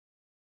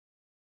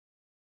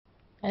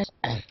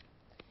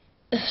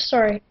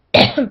Sorry,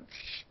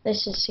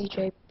 this is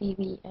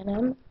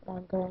Cjbbnm.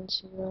 I'm going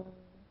to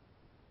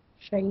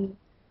show you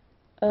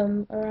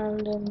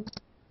around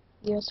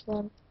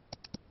US1,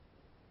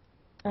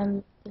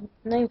 and the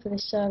name for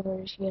this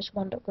server is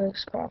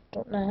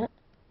us1.ghostcraft.net.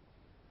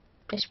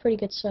 It's a pretty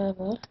good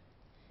server.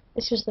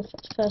 This was the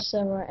first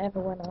server I ever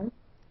went on,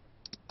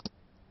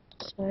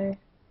 so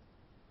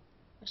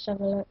let's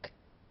have a look.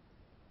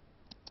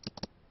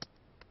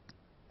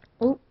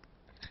 Oh,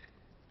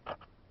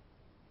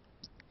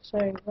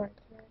 sorry, right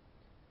here.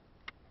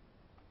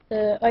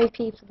 The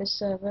IP for this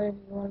server, if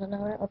you want to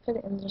know it, I'll put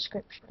it in the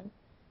description.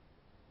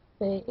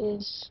 But it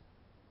is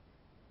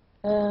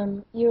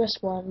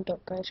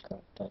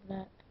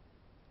us1.ghostcraft.net.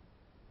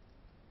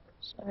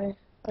 So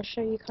I'll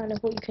show you kind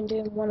of what you can do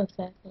in one of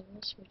their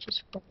things, which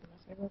is probably my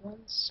favourite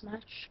one,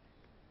 Smash.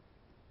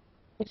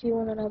 If you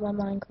want to know my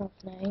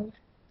Minecraft name,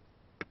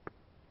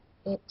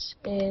 it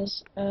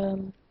is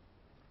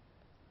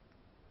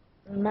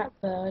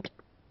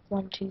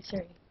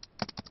Mattbird123.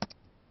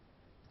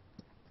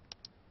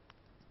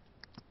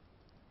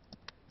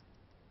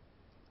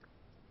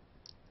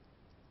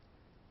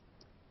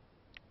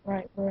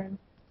 Right, we're in.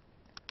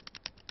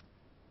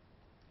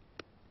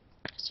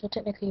 So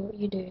technically what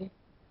you do,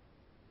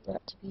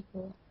 that to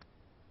people,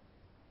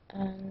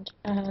 and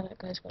that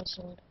guy's got a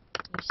sword,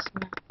 you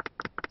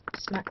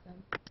smack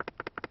them,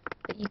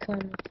 but you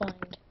can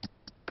find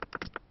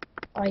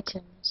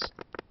items,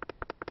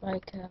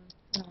 like,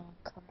 oh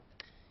crap,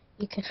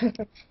 you can,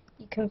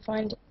 you can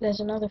find, there's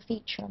another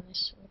feature on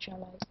this, which I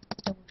like,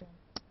 double jump.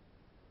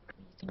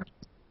 You can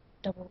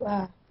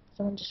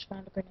someone just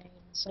found a grenade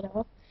and set it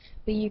off,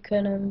 but you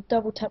can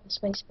double tap the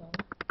spacebar,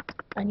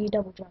 and you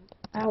double jump.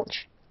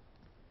 Ouch!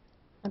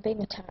 I'm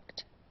being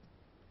attacked.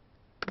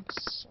 I'm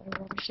so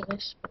rubbish at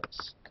this, but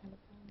it's kind of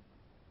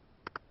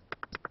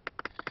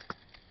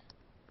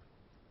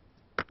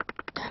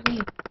fun. Damn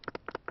you!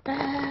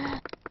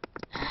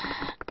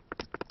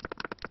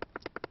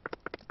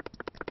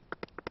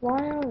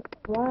 Why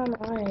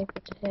aren't I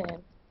able to hit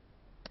him?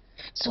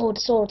 Sword!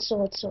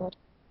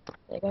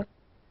 There you go.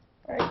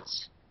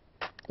 Right.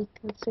 I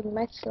can swing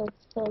my sword,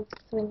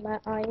 swing my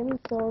iron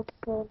sword.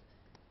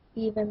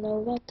 Even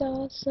though that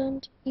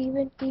doesn't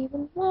even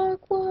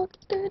work,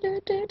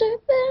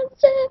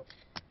 defensive.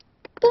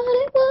 But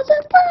it was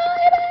a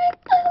Friday.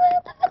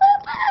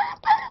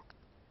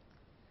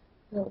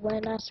 But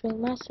when I swing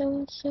my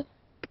sword,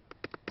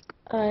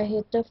 I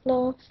hit the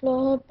floor,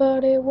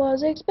 but it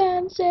was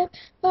expensive.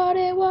 But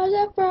it was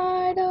a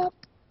Friday.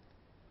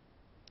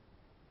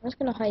 I'm just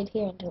gonna hide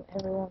here until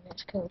everyone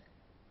gets killed.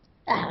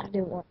 It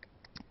didn't work.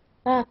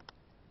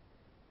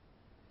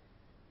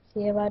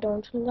 See if I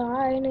don't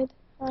line it.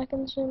 I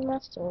can swing my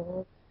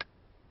sword.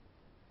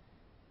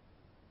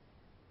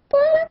 But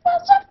it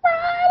was a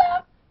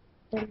Friday.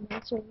 Then I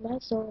swing my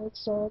sword,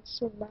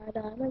 swing my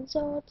diamond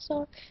sword.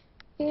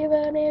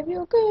 Even if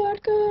you're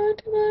good,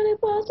 but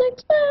it was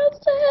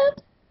expensive.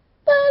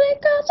 But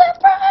it was a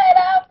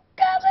Friday,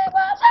 cause it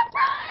was a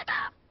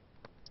Friday.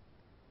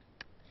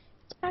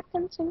 I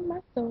can swing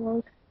my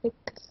sword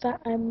because I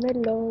am the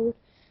Lord.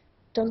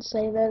 Don't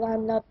say that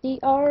I'm not the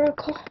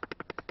oracle,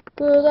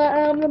 cause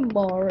I am the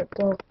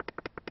miracle.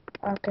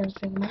 I can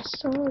swing my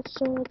sword,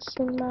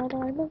 swing my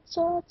diamond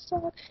sword.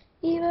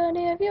 Even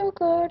if you're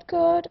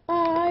good,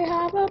 I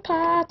have a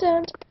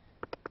patent.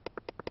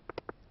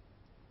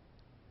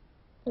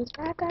 Cause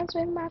I can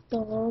swing my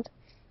sword,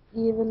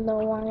 even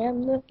though I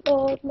am the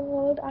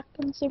Lord. I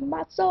can swing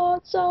my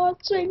sword,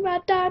 swing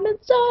my diamond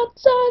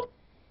sword.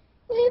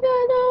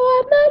 Even though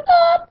I'm the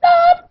Lord,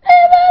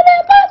 even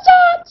if my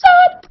sword.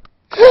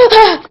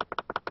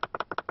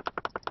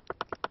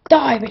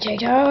 Die,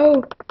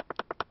 potato!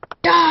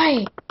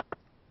 Die!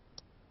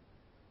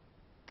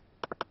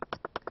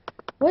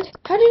 What?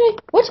 How did I?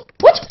 What?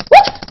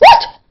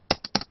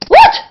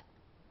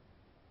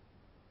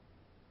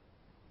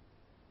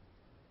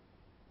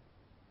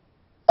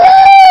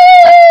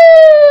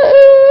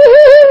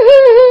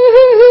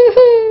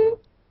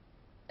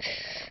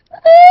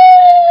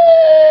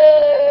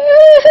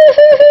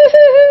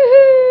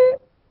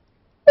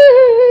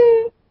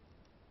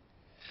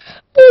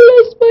 I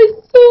lost my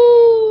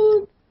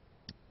sword.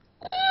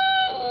 I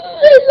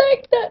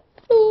like that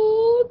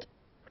sword.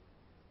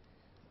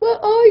 Where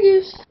are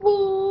you,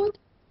 sword?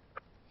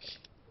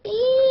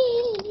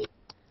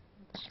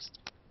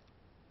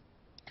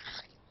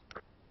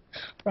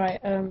 Right,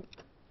 I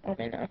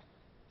don't know.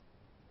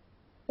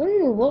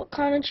 Ooh, what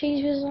kind of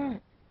cheese was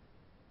that?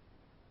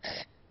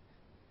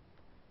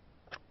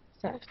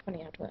 Is that a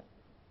funny advert?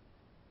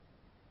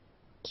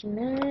 Come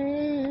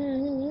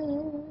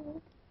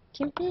on.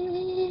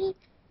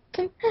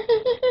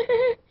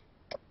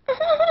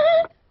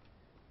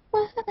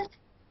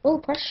 Oh,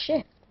 press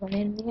shift when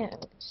in the air.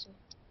 Let's see.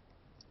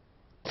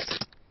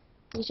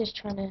 He's just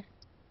trying to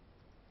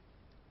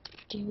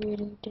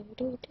do.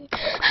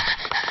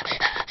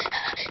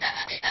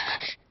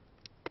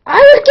 I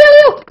will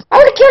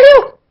kill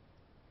you!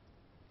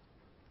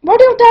 What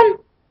you've done?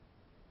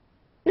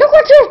 Look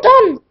what you've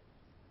done!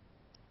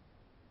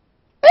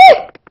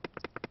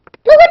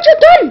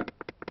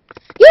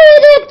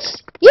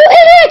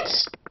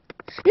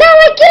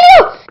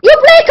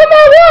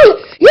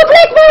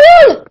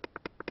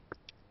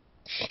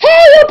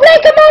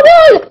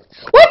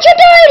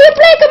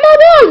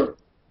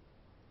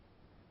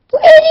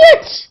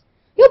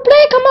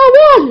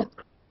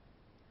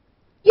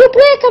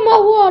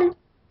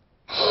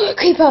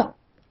 Creeper!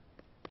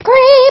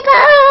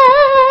 Creeper!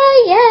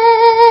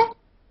 Yeah!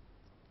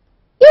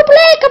 You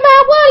blink on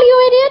my wall, you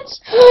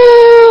idiots!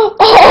 Oh!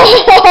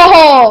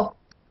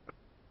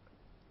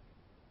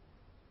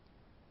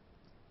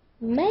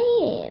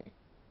 Man!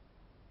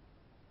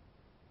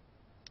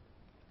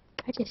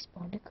 I just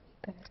spawned a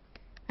creeper.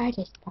 I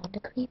just spawned a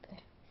creeper.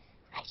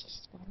 I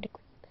just spawned a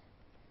creeper.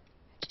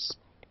 I just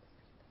spawned a creeper.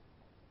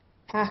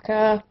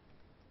 Hacker!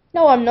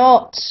 No, I'm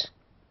not!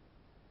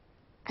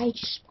 I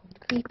just spawned a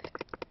creeper.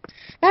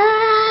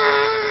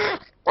 Ah!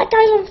 That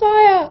guy's on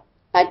fire!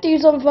 That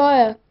dude's on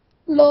fire!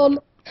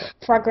 Lol.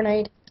 Frag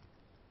grenade.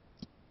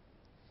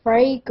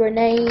 Frag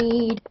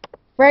grenade.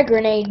 Frag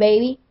grenade,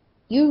 baby.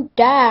 You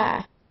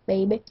die,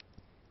 baby.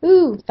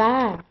 Ooh,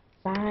 fire.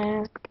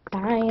 Fire.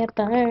 Fire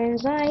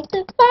burns like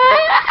the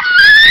fire.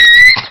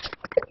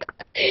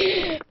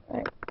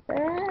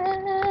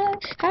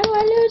 How do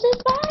I lose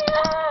this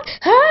fire?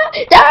 Huh?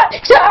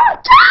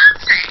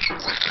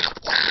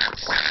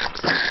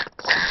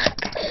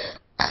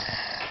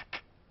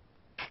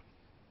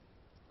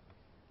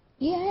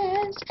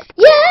 Yes,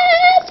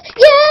 yes,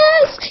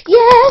 yes,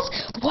 yes.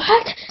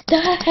 What the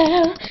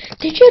hell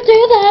did you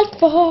do that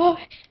for?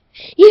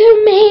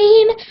 You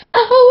mean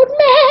old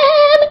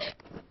man?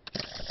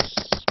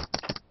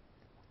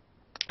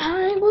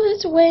 I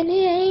was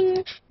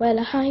winning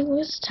while I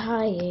was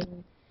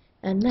tying.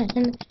 And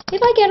then,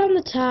 if I get on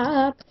the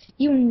top,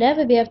 you'll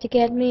never be able to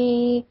get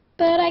me.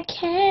 But I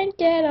can't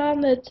get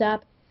on the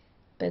top,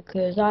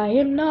 because I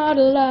am not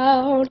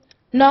allowed,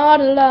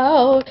 not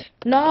allowed,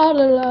 not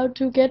allowed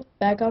to get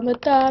back on the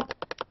top.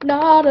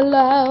 Not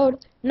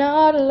allowed,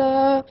 not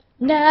allowed.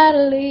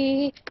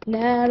 Natalie,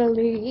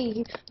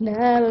 Natalie,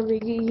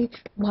 Natalie,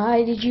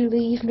 why did you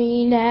leave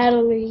me,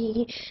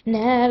 Natalie,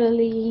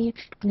 Natalie,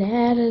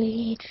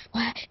 Natalie,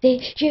 why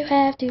did you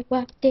have to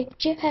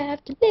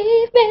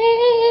leave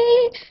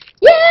me?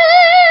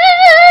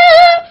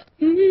 Yeah!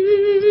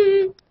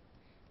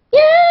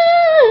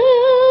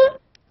 Yeah!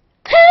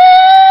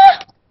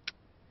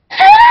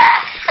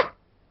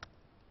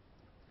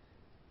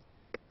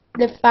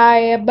 The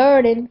fire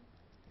burning,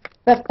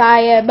 the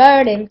fire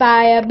burning,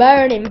 fire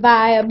burning,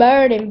 fire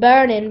burning,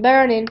 burning,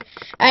 burning,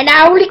 and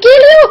I will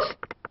kill you!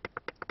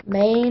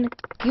 Man,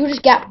 you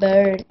just got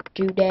burned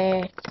to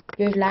death,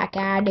 just like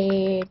I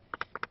did.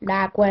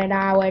 Like when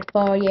I was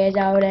 4 years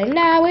old and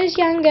I was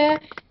younger,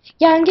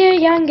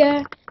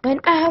 younger, when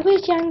I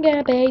was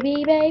younger,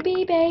 baby,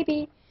 baby,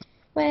 baby.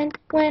 When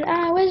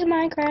I was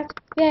Minecraft,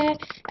 yeah.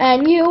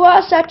 And you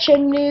are such a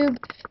noob,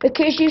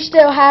 because you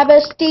still have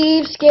a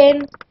Steve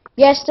skin.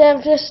 Yes,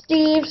 there's a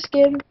Steve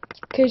skin,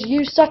 because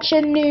you such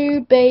a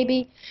noob,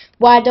 baby.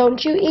 Why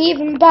don't you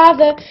even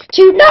bother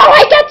to... No,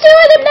 I got 2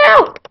 of them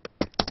now!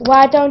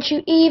 Why don't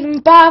you even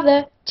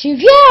bother to...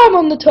 Yeah, I'm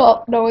on the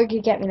top. No one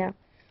can get me now.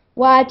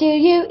 Why do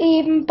you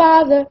even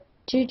bother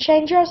to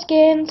change your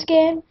skin?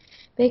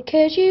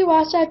 Because you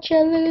are such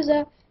a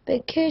loser,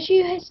 because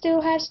you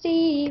still have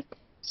Steve.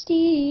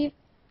 Steve,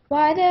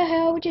 why the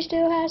hell would you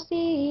still have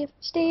Steve?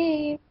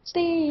 Steve,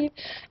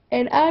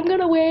 and I'm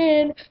gonna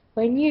win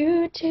when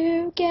you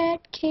two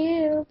get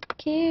killed.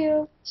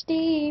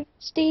 Steve,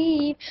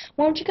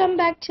 won't you come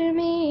back to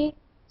me?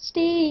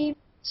 Steve,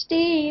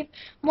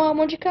 Mom,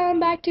 won't you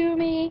come back to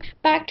me?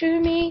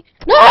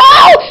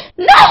 No!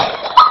 No!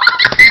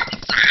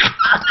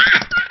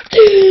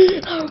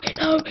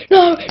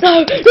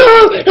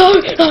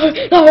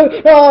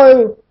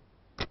 No!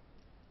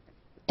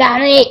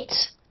 Damn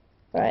it!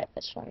 Right,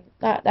 that's fine.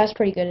 That's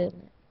pretty good,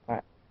 isn't it?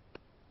 Alright.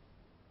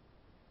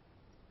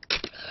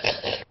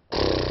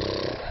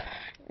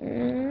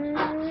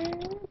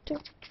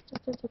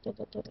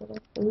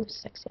 Ooh,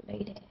 sexy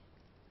lady.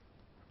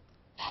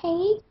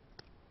 Hey,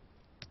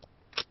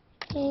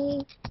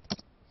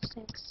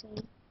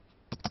 sexy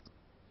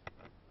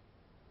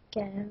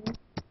girl.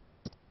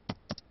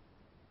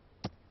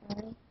 I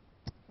am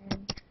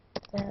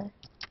the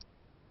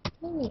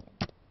minion.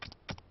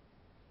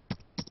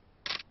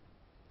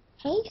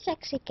 Hey,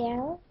 sexy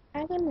girl. I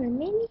am a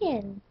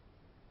minion.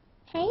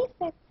 Hey,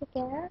 sexy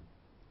girl.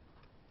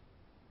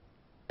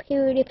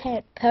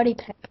 Purdy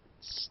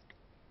pants.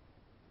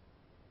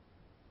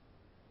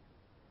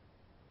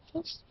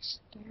 Hey, sexy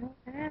girl.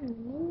 I'm a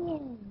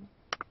minion.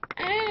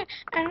 That's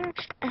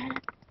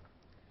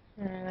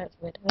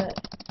weird.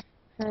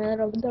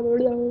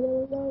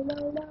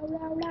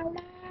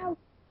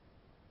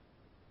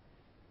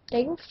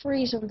 They will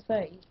freeze on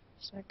 30.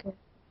 It's like a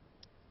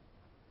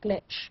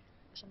glitch.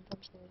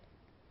 Sometimes they...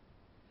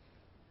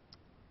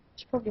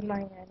 It's probably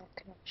my internet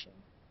connection.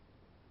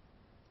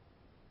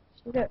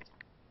 See, look.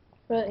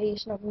 30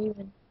 is not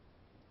moving.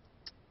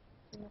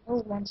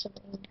 Oh,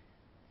 117.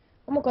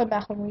 I'm gonna go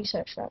back and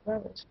research that. Where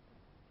is it?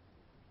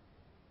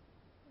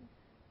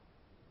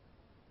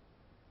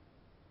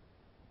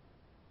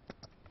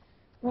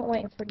 I'm not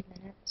waiting 30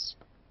 minutes.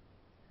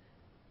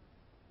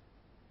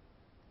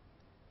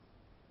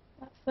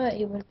 That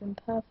 30 would have been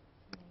perfect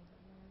for me.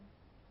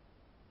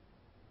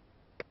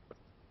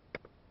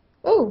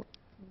 Oh!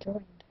 I'm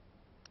joined.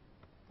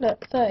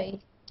 Look,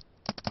 30.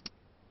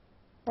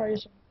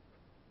 Frozen.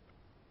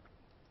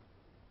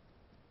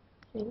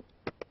 See?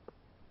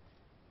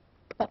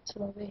 Back to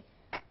lobby.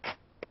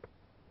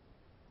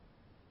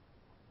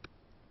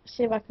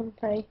 See if I can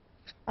play.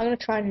 I'm gonna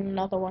try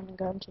another one and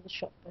go into the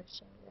shop though,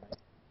 so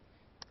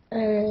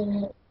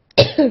right.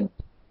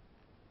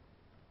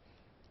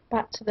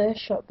 Back to the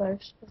shop though,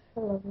 so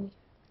lobby.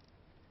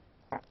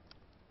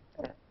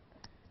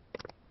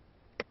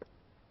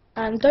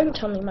 And don't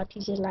tell me my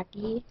PC is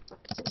laggy,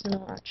 because it's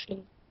not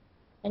actually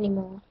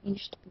anymore. It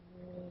used to be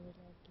really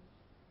laggy.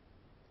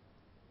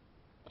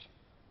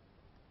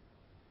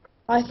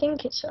 I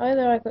think it's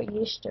either I got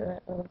used to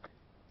it or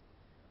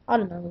I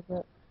don't know,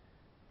 but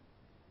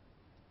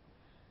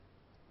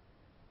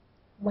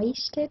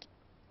wasted?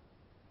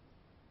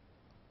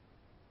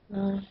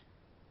 No.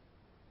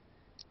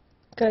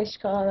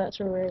 Ghostcraft, that's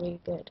really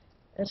good.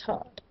 It's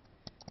hard.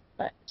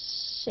 Like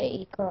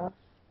Cjbbnm.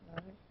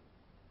 No.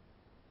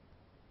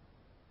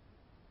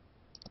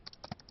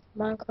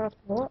 Minecraft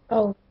what?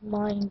 Oh,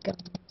 mine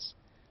guns.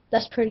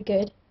 That's pretty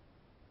good.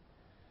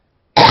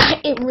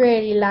 It's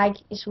really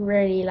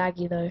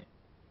laggy though.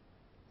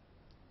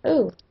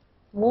 Ooh,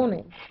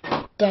 warning.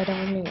 Dead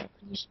on me.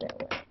 Please stay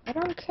away. I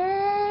don't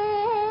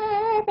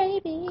care,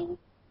 baby.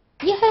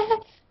 Yeah,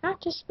 I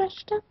just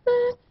smashed up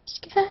a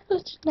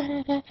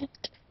skeleton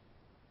net.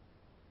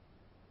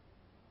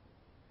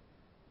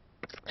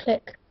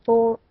 Click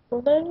for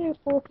there's only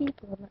 4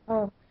 people.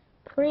 Oh,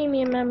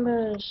 premium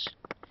members.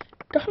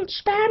 Don't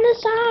spam the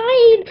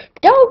sign!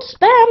 Don't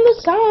spam the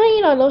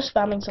sign! I love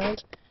spamming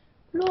signs.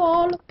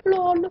 Lol,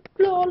 lol,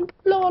 lol,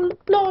 lol,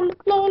 lol,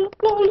 lol,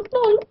 lol,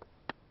 lol.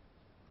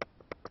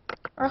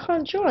 I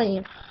can't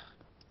join.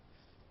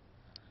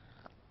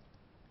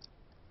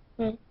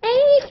 8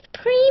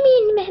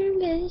 premium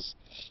members.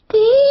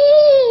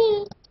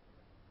 Well,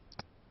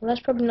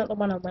 that's probably not the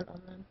one I went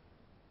on then.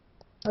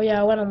 Oh yeah,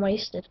 I went on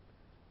wasted.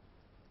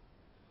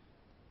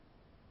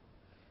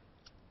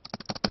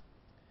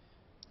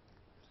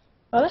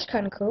 Oh, that's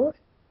kind of cool.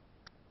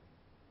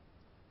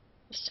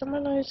 If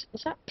someone knows,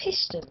 is that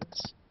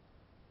pistons?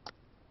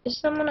 If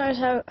someone knows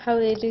how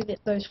they do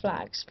those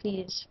flags,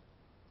 please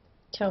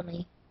tell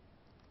me.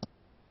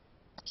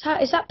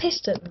 Is that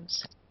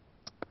pistons?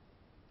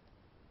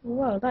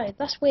 Whoa,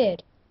 that's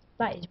weird.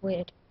 That is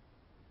weird.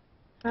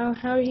 How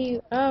do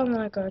you? Oh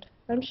my god,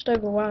 I'm just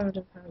overwhelmed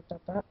of how I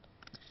did that.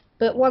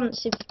 But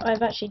once, if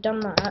I've actually done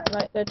that,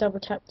 like the double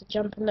tap to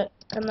jump and look,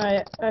 and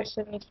I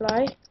accidentally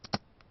fly,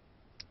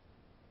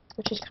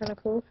 which is kind of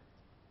cool.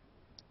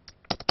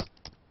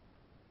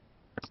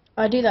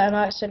 I do that and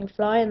I accidentally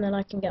fly, and then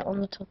I can get on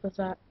the top of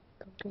that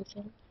concrete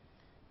thing.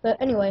 But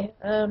anyway,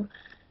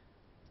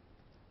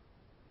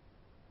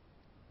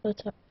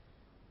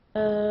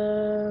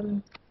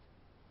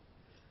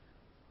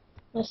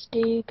 let's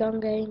do gun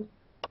game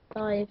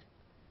 5.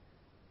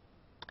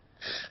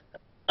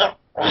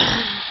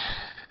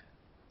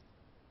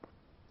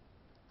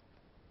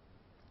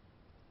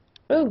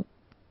 Ooh,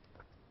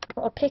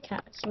 got a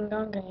pickaxe in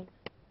gun game,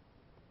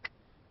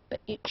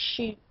 but it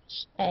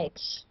shoots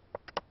eggs.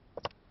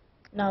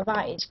 Now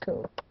that is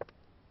cool.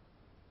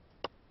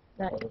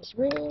 That is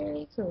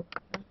really cool.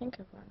 I think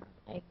I've run out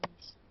of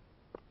eggs.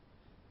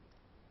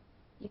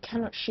 You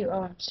cannot shoot.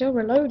 Oh, I'm still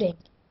reloading.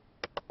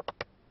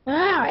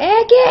 Ah,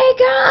 Eggy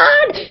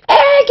gun!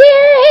 Eggy!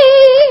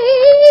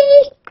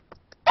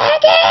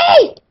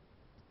 Eggy!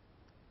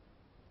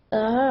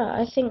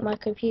 I think my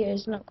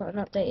computer's not got an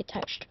updated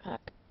texture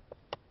pack.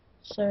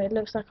 So it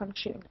looks like I'm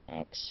shooting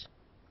eggs.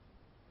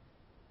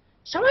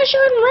 Someone's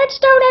shooting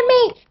redstone at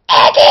me!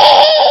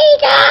 Eggy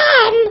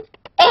gun!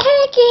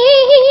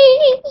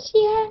 Eggies!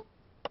 Yeah.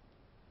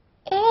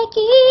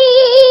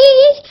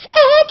 Eggies!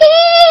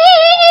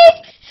 Eggies!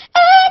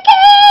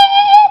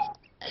 Eggies!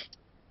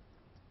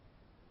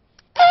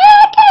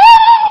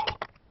 Eggies!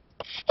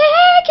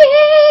 Eggies!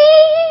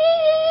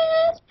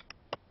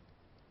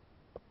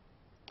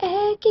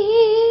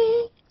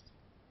 Eggies!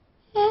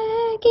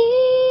 Eggies!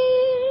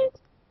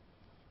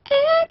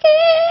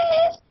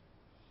 Eggies!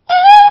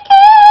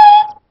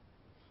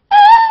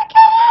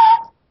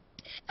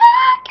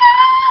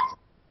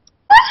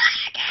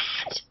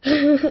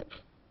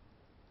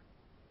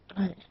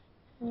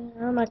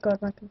 Oh my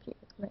god, my computer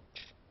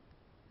glitched.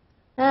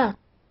 Ah,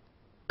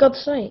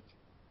 God's sake.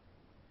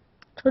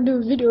 Trying to do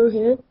a video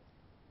here.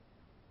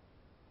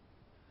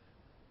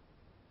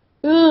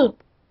 Ugh.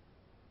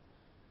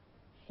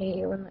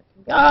 Hey, when that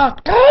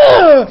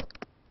can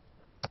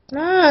be.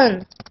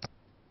 Man!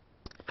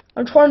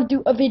 I'm trying to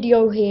do a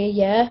video here,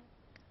 yeah?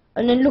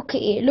 And then look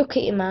at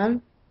it,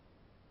 man.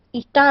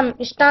 It's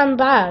damn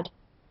bad.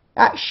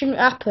 That shouldn't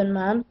happen,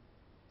 man.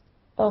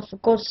 Oh, for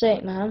God's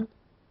sake, man.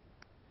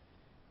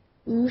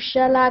 Who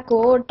shall I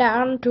go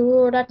down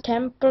to the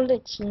temple?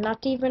 It's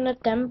not even a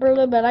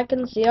temple, but I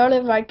can see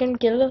if I can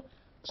kill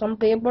some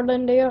people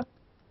in there.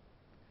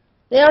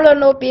 There are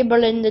no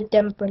people in the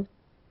temple.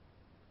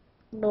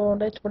 No,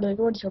 that's what I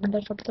want.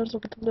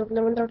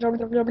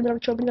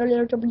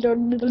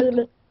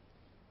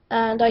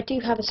 And I do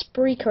have a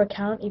Spreaker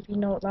account, if you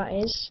know what that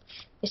is.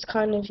 It's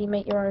kind of, you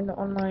make your own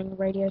online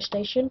radio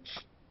station.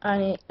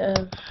 And it,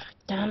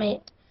 damn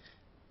it.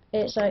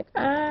 It's like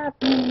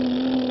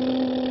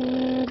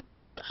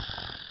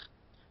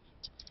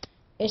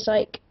It's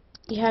like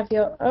you have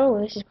your. Oh,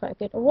 this is quite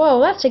good. Whoa,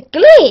 that's a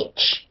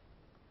glitch.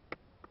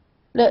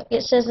 Look,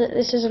 it says that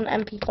this is an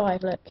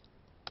MP5. Look.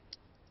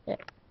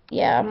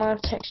 Yeah, my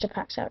texture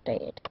pack's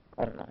outdated.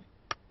 I don't know.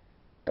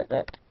 But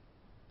look.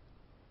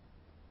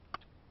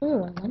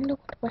 Ooh, I wonder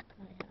what weapon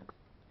I have.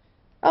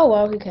 Oh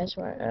well, who cares,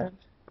 right?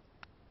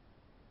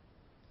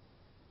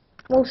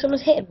 Well,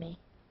 someone's hitting me.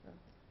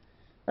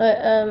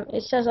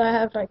 It says I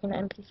have like an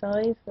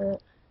MP5,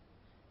 but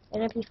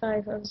an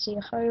MP5 obviously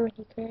a hoe when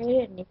you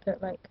create it, and you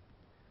put like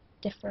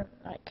different,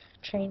 like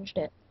changed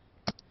it.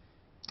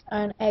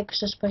 And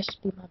eggs are supposed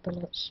to be my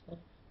bullets. So.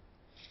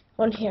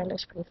 On here it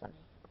looks pretty funny.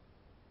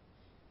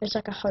 It's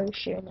like a hoe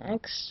shooting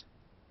eggs,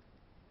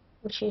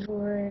 which is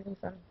really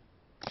funny.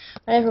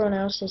 Everyone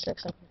else's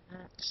looks like an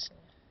axe.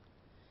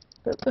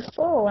 But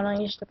before, when I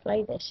used to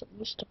play this, it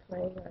used to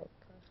play like.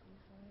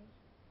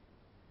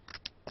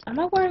 Am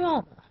I wearing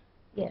armor?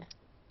 Yeah.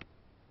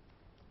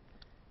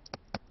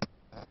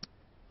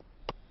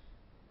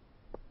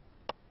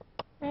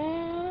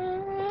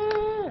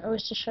 It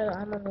was to show that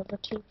I'm on level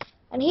 2.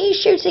 And he's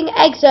shooting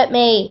eggs at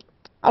me!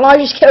 And I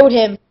just killed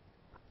him.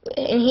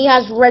 And he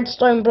has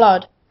redstone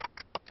blood.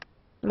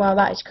 Well,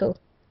 that is cool.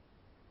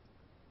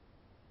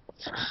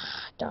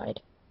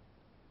 Died.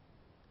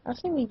 I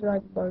think we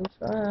like both.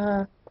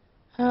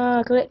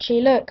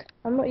 Glitchy, look.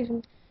 I'm not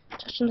even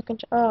touching the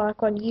control. Oh, I've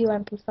got a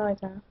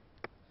UMP5 now.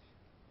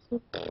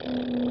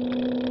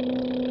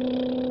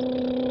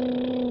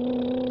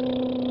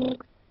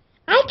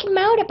 I can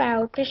moan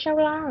about for so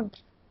long.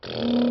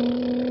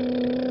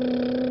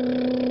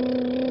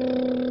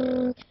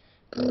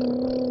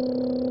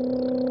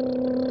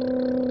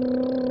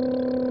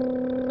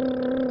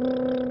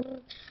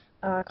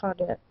 Oh, I can't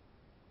do it.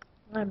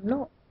 I'm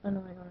not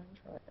annoying orange,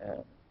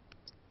 right?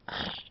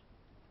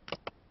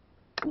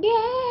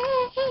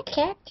 Yeah,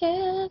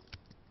 cactus.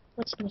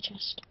 What's in the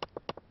chest?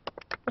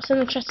 What's in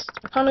the chest?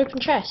 I can't open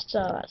chests.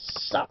 Oh, that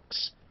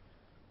sucks.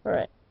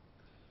 Alright.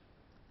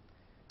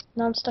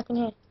 Now I'm stuck in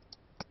here.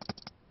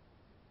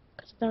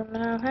 Cause I don't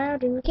know how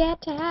to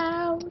get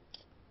out.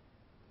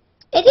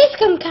 Is this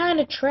some kind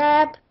of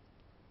trap?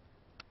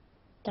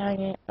 Dang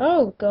it.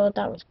 Oh god,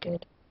 that was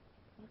good.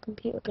 My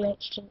computer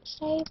glitched and it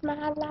saved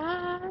my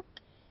life.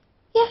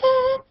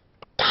 Yeah.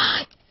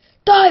 Die!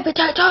 Die,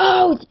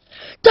 potatoes!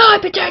 Die,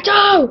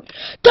 potato!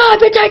 Die,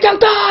 potato,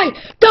 die!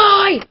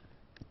 Die!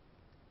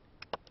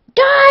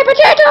 Die,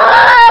 potato!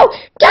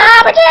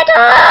 Die,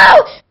 potato!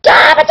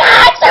 Die,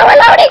 potato! So we're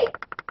loading!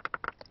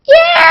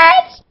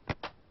 Yes!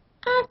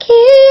 I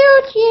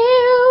killed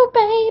you,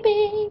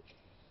 baby!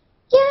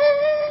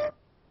 Yeah!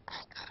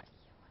 I got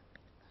you.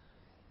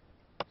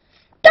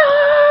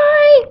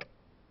 Die!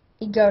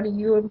 He got a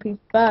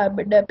UMP5,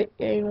 but that bitch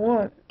ain't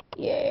one.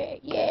 Yeah,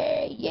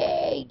 yeah,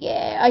 yeah,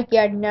 yeah. I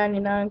got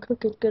 99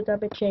 cookies because that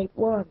bitch ain't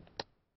one.